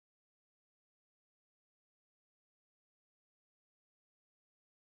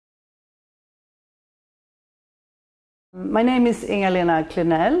My name is Ingalena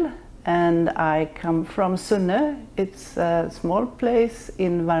Klenell and I come from Sunne. It's a small place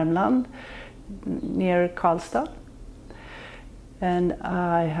in Värmland near Karlstad. And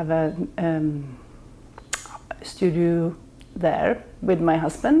I have a studio there with my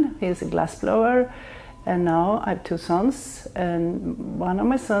husband. He's a glassblower, and now I have two sons, and one of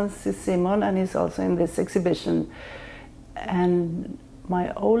my sons is Simon, and he's also in this exhibition. And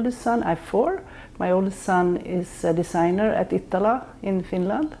my oldest son, I have four. My oldest son is a designer at Ittala in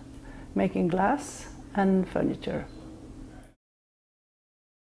Finland, making glass and furniture.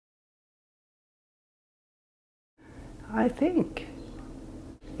 I think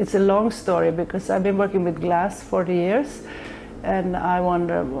it's a long story because I've been working with glass 40 years, and I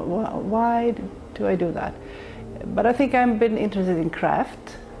wonder why do I do that? But I think I've been interested in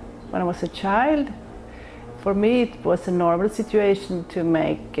craft when I was a child. For me, it was a normal situation to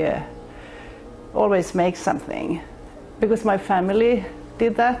always make something, because my family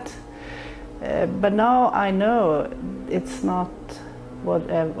did that. But now I know it's not what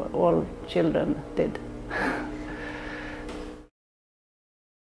all children did.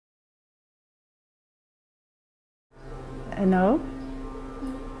 No,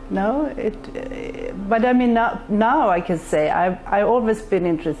 but I mean now I can say I've always been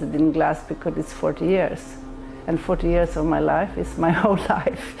interested in glass because it's 40 years. And 40 years of my life is my whole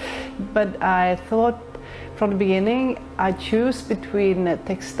life. But I thought from the beginning I choose between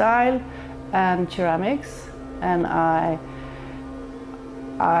textile and ceramics, and I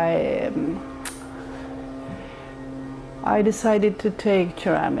decided to take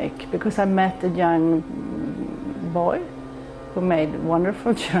ceramic because I met a young boy who made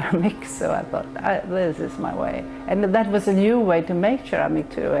wonderful ceramics, so I thought this is my way. And that was a new way to make ceramic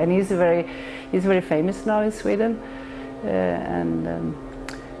too. And he's very famous now in Sweden.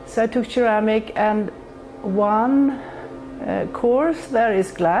 So I took ceramic, and one course there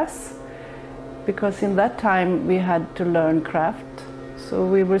is glass, because in that time we had to learn craft. So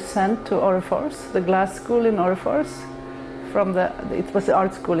we were sent to Orrefors, the glass school in Orrefors, it was the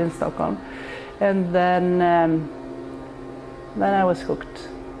art school in Stockholm. And then I was hooked.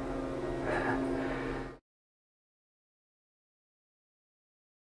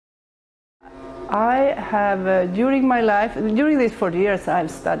 I have, during my life, during these 40 years, I've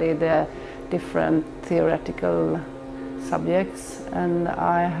studied different theoretical subjects, and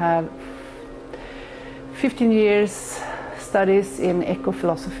I have 15 years studies in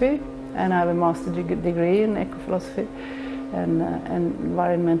eco-philosophy, and I have a master's degree in eco-philosophy and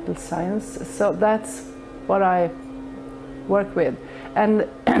environmental science. So that's what I work with. And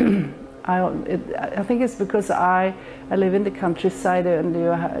I think it's because I live in the countryside, and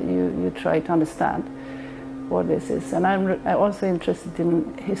you try to understand what this is. And I'm also interested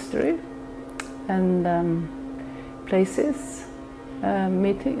in history and places,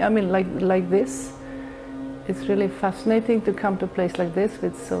 meeting. I mean, like this. It's really fascinating to come to a place like this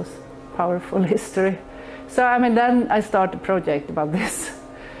with so powerful history. So I mean, then I start a project about this,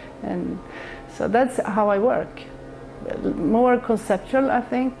 and so that's how I work. More conceptual, I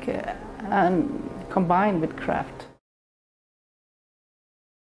think, and combined with craft.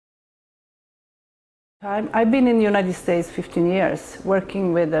 I've been in the United States 15 years,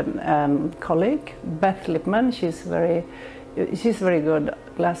 working with a colleague, Beth Lipman. She's a very good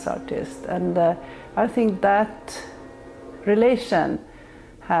glass artist, and I think that relation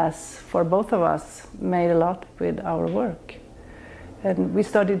has, for both of us, made a lot with our work. And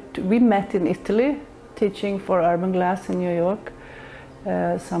we met in Italy, teaching for urban glass in New York,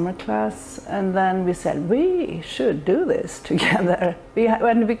 summer class, and then we said we should do this together.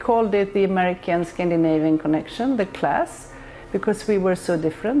 And we called it the American Scandinavian Connection, the class, because we were so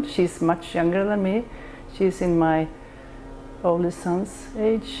different. She's much younger than me. She's in my oldest son's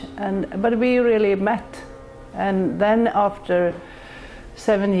age, but we really met. And then after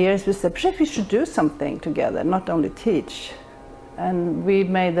 7 years we said, perhaps we should do something together, not only teach. And we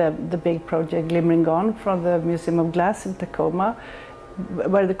made the big project Glimmering Gone from the Museum of Glass in Tacoma,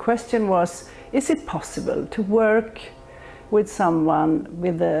 where the question was, is it possible to work with someone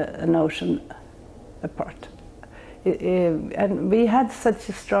with an ocean apart? And we had such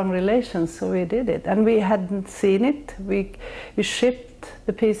a strong relation, so we did it. And we hadn't seen it. We shipped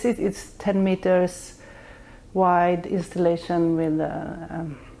the pieces. It's 10 meters wide installation with a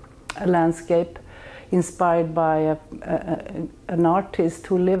landscape inspired by an artist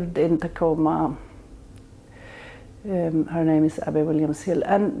who lived in Tacoma. Her name is Abby Williams Hill.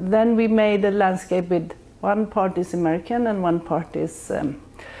 And then we made a landscape with one part is American and one part is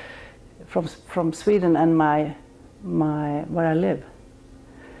from Sweden and where I live.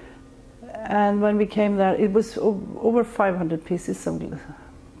 And when we came there, it was over 500 pieces of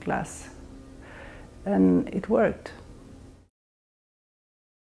glass, and it worked.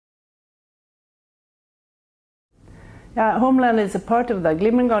 Yeah, Homeland is a part of that.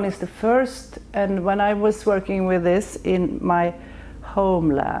 Glimmering Gone is the first, and when I was working with this in my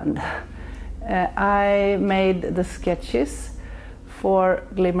homeland, I made the sketches for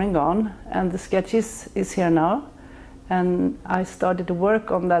Glimmering Gone, and the sketches is here now. And I started to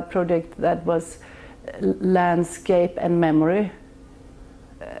work on that project that was landscape and memory,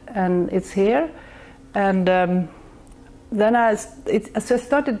 and it's here. And then I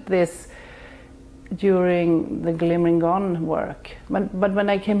started this during the Glimmering Gone work. But when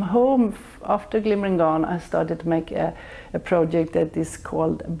I came home after Glimmering Gone, I started to make a project that is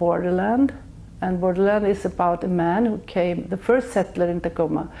called Borderland. And Borderland is about a man who came, the first settler in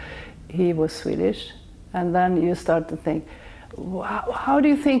Tacoma. He was Swedish. And then you start to think, how do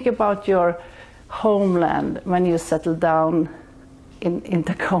you think about your homeland when you settle down in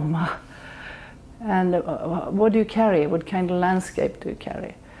Tacoma? And what do you carry? What kind of landscape do you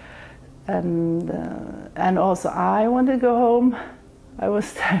carry? And also I wanted to go home. I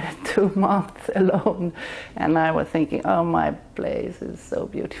was there 2 months alone, and I was thinking, oh, my place is so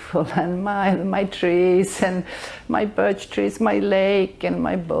beautiful, and my trees, and my birch trees, my lake, and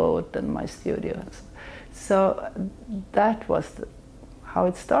my boat, and my studios. So that was how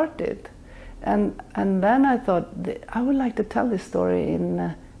it started. And then I thought, I would like to tell this story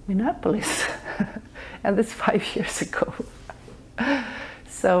in Minneapolis. And that's 5 years ago.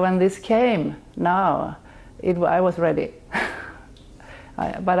 So when this came, now, I was ready.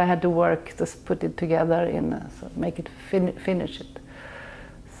 But I had to work to put it together, so make it, finish it.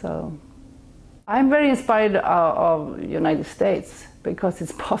 So I'm very inspired of United States, because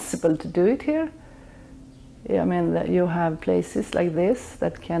it's possible to do it here. I mean, you have places like this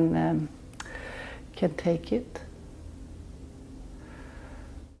that can take it.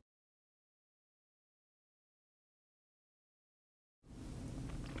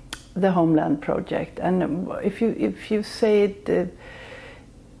 The Homeland project, and if you say it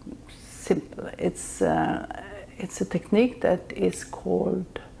simple, it's a technique that is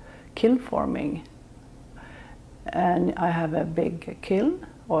called kiln forming. And I have a big kiln,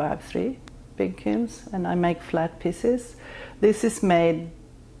 or I have 3 big kilns, and I make flat pieces. This is made,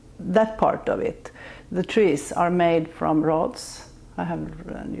 that part of it. The trees are made from rods. I have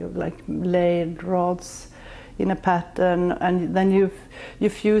like laid rods in a pattern, and then you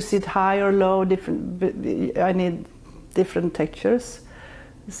fuse it high or low. I need different textures.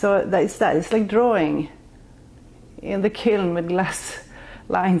 So it's like drawing in the kiln with glass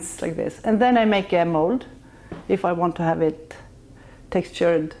lines like this. And then I make a mold if I want to have it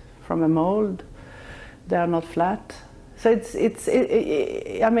textured from a mold. They are not flat. So it's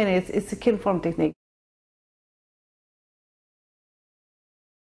a kiln form technique.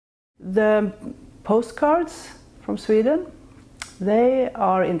 The postcards from Sweden, they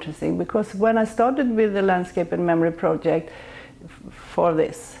are interesting, because when I started with the Landscape and Memory project for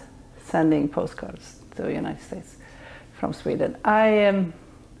this, sending postcards to the United States from Sweden,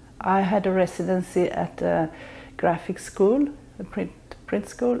 I had a residency at a graphic school, a print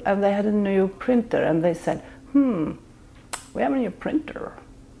school, and they had a new printer, and they said, we have a new printer.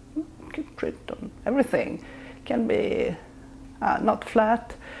 You can print on everything. It can be not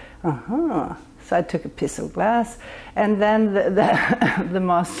flat. So I took a piece of glass, and then the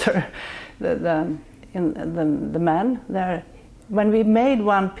master, the man there, when we made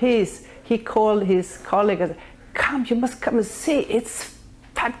one piece, he called his colleague and said, "Come, you must come and see. It's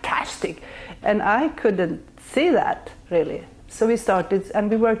fantastic." And I couldn't see that really. So we started,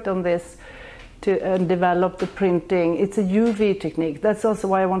 and we worked on this to develop the printing. It's a UV technique. That's also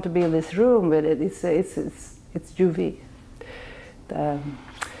why I want to be in this room with it. It's UV.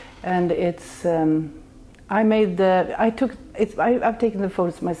 And it's I've taken the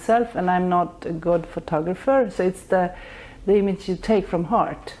photos myself, and I'm not a good photographer, so it's the image you take from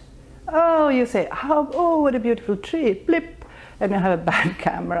heart. Oh, you say, oh, what a beautiful tree, blip, and you have a bad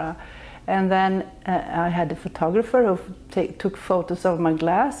camera. And then I had a photographer who took photos of my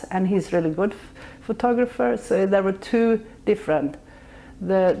glass, and he's really good photographer, so there were 2 different,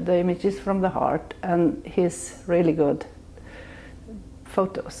 the images from the heart and his really good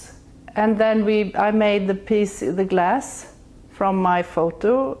photos. And then I made the piece, the glass, from my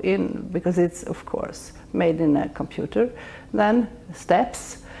photo because it's of course made in a computer. Then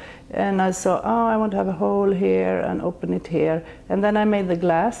steps, and I saw, I want to have a hole here and open it here, and then I made the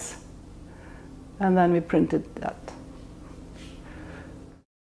glass, and then we printed that.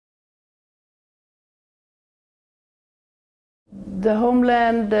 The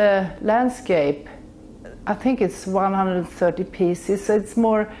Homeland landscape, I think it's 130 pieces, so it's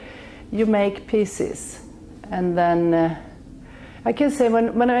more, you make pieces. And then I can say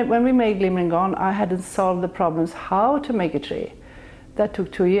when we made Glimmer and Gone, I hadn't solved the problems how to make a tree. That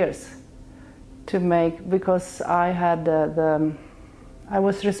took 2 years to make, because I had I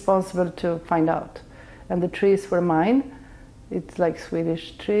was responsible to find out. And the trees were mine. It's like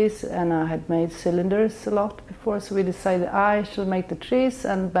Swedish trees, and I had made cylinders a lot before, so we decided I should make the trees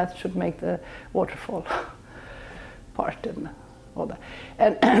and Beth should make the waterfall part and all that.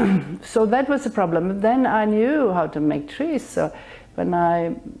 And so that was the problem. Then I knew how to make trees, so when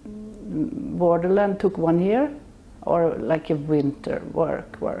Borderland took 1 year, or like a winter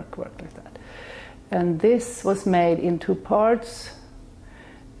work like that. And this was made in 2 parts,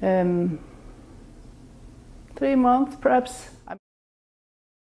 3 months perhaps.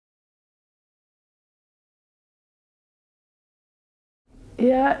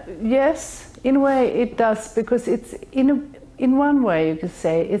 Yeah, yes, in a way it does, because it's in one way you could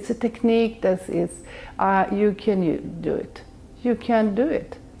say it's a technique that is you can do it. You can do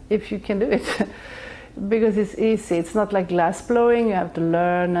it if you can do it, because it's easy. It's not like glass blowing. You have to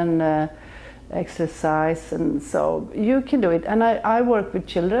learn and exercise, and so you can do it. And I work with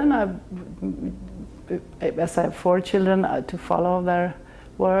children. As I have 4 children, to follow their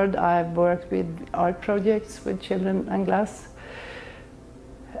word, I've worked with art projects with children and glass.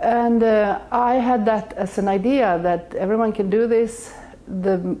 And I had that as an idea that everyone can do this.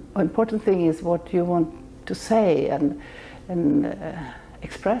 The important thing is what you want to say and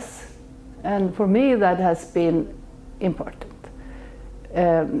express. And for me that has been important.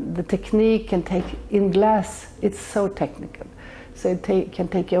 The technique can take, in glass it's so technical, so it can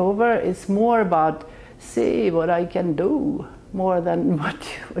take over. It's more about see what I can do more than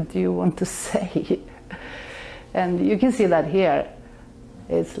what you want to say. And you can see that here.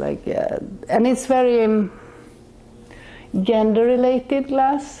 It's like, and it's very gender-related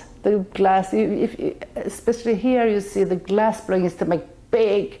glass. The glass, especially here, you see the glass blowing is to make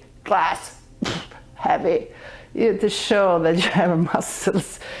big glass, heavy, to show that you have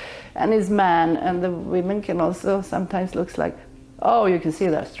muscles. And it's man, and the women can also sometimes look like, oh, you can see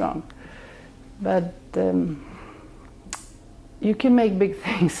they're strong. But you can make big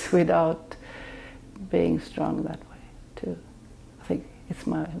things without being strong that way too. I think it's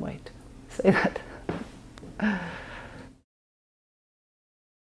my way to say that.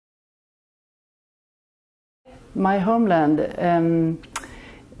 My homeland,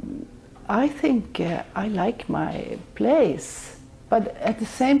 I think I like my place, but at the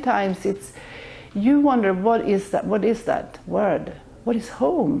same time it's, you wonder what is that word, what is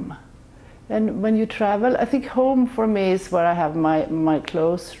home? And when you travel, I think home for me is where I have my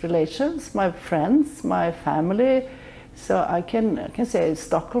close relations, my friends, my family. So I can say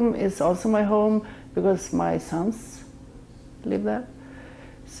Stockholm is also my home because my sons live there.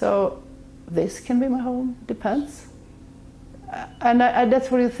 So this can be my home, depends. And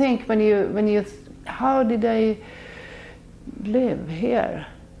that's what you think when you how did they live here?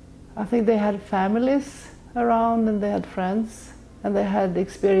 I think they had families around and they had friends and they had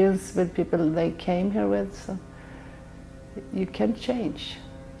experience with people they came here with. So you can change.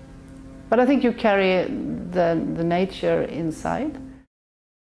 But I think you carry the nature inside.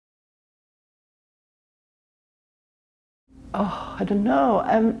 Oh, I don't know.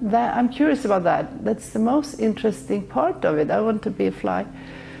 I'm curious about that. That's the most interesting part of it. I want to be a fly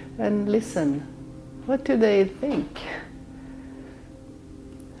and listen. What do they think?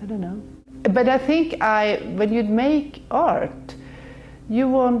 I don't know. But I think when you make art, you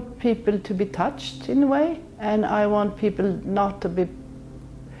want people to be touched in a way, and I want people not to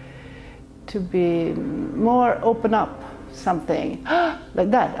be more open up something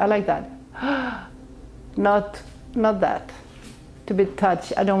like that. I like that. Not that. To be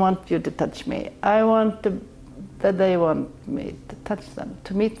touched. I don't want you to touch me. I want that they want me to touch them,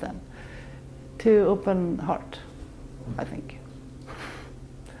 to meet them, to open heart, I think.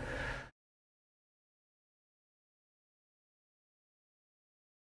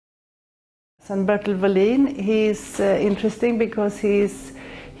 And Bertil Wallin, he's interesting because he's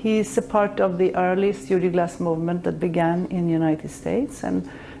a part of the early studio glass movement that began in the United States and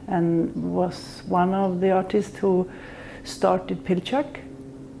was one of the artists who started Pilchuck,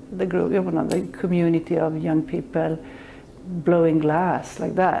 the group, the community of young people blowing glass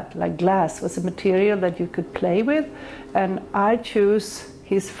like that. Like glass was a material that you could play with, and I choose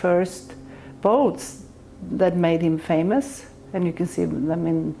his first boats that made him famous, and you can see them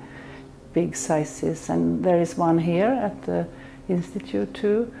in big sizes, and there is one here at the Institute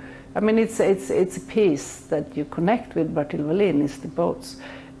too. I mean, it's a piece that you connect with Bertil Wallin, is the boats.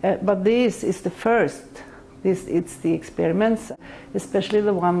 But this is the first. It's the experiments, especially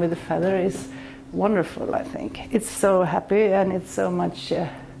the one with the feather is wonderful, I think. It's so happy and it's so much,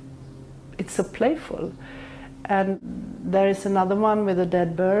 it's so playful. And there is another one with a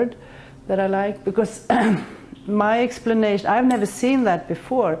dead bird that I like, because my explanation, I've never seen that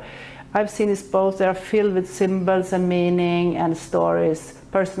before. I've seen his boats, they are filled with symbols and meaning and stories,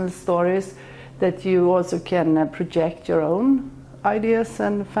 personal stories, that you also can project your own ideas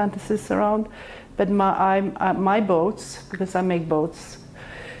and fantasies around. But my boats, because I make boats,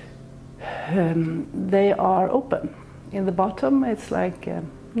 they are open. In the bottom, it's like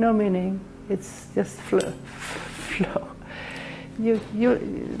no meaning. It's just flow.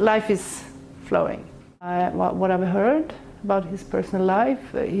 Life is flowing. What I've heard about his personal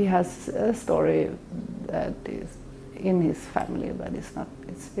life, he has a story that is in his family that is not.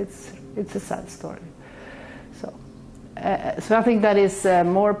 It's a sad story. So I think that is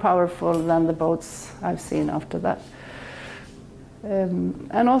more powerful than the boats I've seen after that.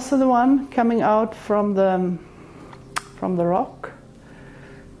 And also the one coming out from the rock,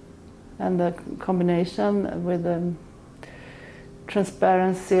 and the combination with the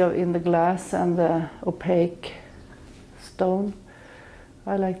transparency in the glass and the opaque stone.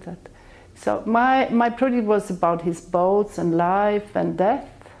 I like that. So my project was about his boats and life and death.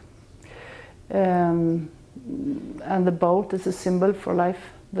 And the boat is a symbol for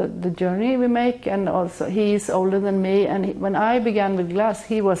life, the journey we make. And also he is older than me, and when I began with glass,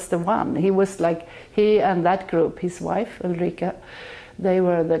 he was the one. He was like, he and that group, his wife Ulrika, they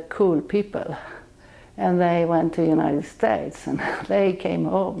were the cool people. And they went to the United States, and they came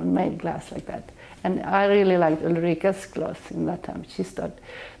home and made glass like that. And I really liked Ulrika's glass in that time. She started,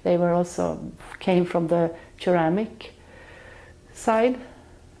 they were also came from the ceramic side.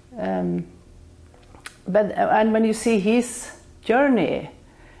 And when you see his journey,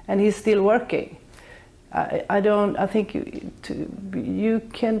 and he's still working, I think you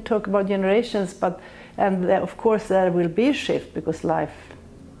can talk about generations, and of course there will be a shift, because life,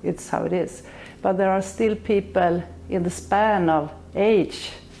 it's how it is. But there are still people in the span of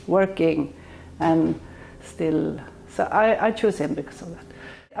age working, and still, so I choose him because of that.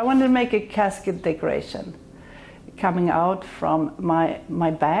 I wanted to make a casket decoration coming out from my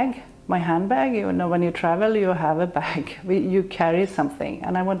bag, my handbag. You know, when you travel, you have a bag, you carry something,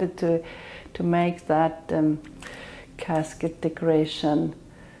 and I wanted to make that casket decoration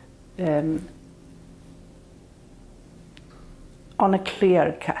on a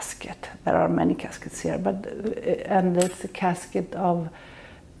clear casket. There are many caskets here, and it's a casket of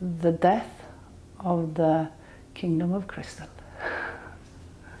the death of the kingdom of crystal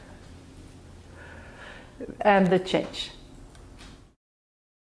and the change.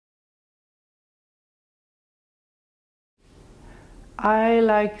 I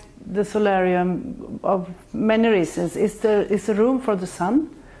like the solarium of many reasons. It's a room for the sun.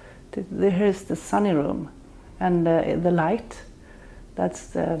 Here's the sunny room, and the light. That's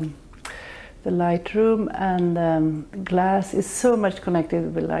the light room, and glass is so much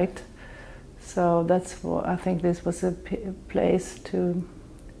connected with light. So that's what I think this was a place to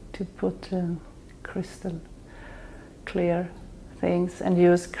put crystal clear things and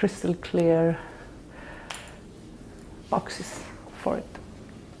use crystal clear boxes for it.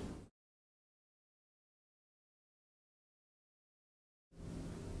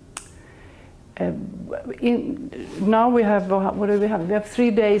 Now we have, what do we have? We have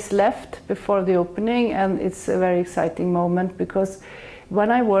 3 days left before the opening, and it's a very exciting moment, because when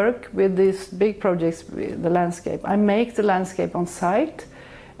I work with these big projects, the landscape, I make the landscape on site,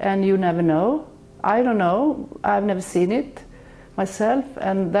 and you never know. I don't know, I've never seen it myself,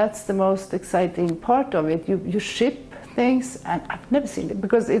 and that's the most exciting part of it. You ship things, and I've never seen it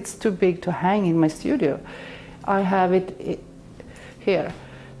because it's too big to hang in my studio. I have it here.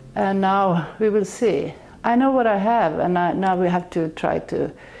 And now we will see. I know what I have, and now we have to try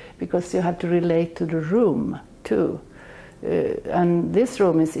to, because you have to relate to the room too. And this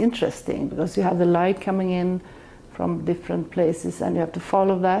room is interesting because you have the light coming in from different places, and you have to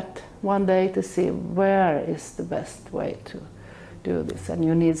follow that one day to see where is the best way to do this. And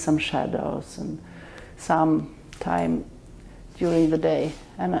you need some shadows and some time during the day.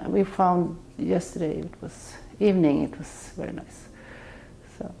 And we found yesterday, it was evening, it was very nice.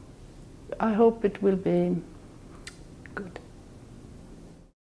 I hope it will be good.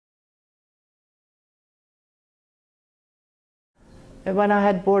 When I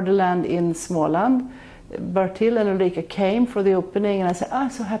had Borderland in Småland, Bertil and Ulrika came for the opening, and I said, I'm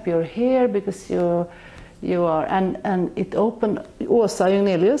so happy you're here because you are. And it opened, Åsa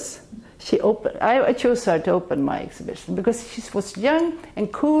Junelius, I chose her to open my exhibition because she was young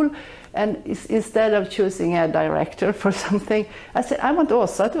and cool, and instead of choosing a director for something, I said, I want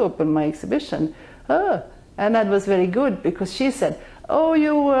Åsa to open my exhibition. Oh, and that was very good because she said, oh,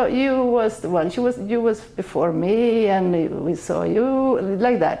 you was the one, you was before me, and we saw you,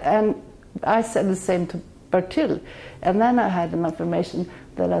 like that. And I said the same to Bertil. And then I had an affirmation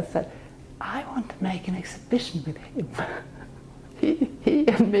that I said, I want to make an exhibition with him. he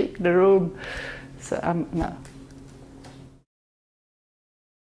and make the room. So no.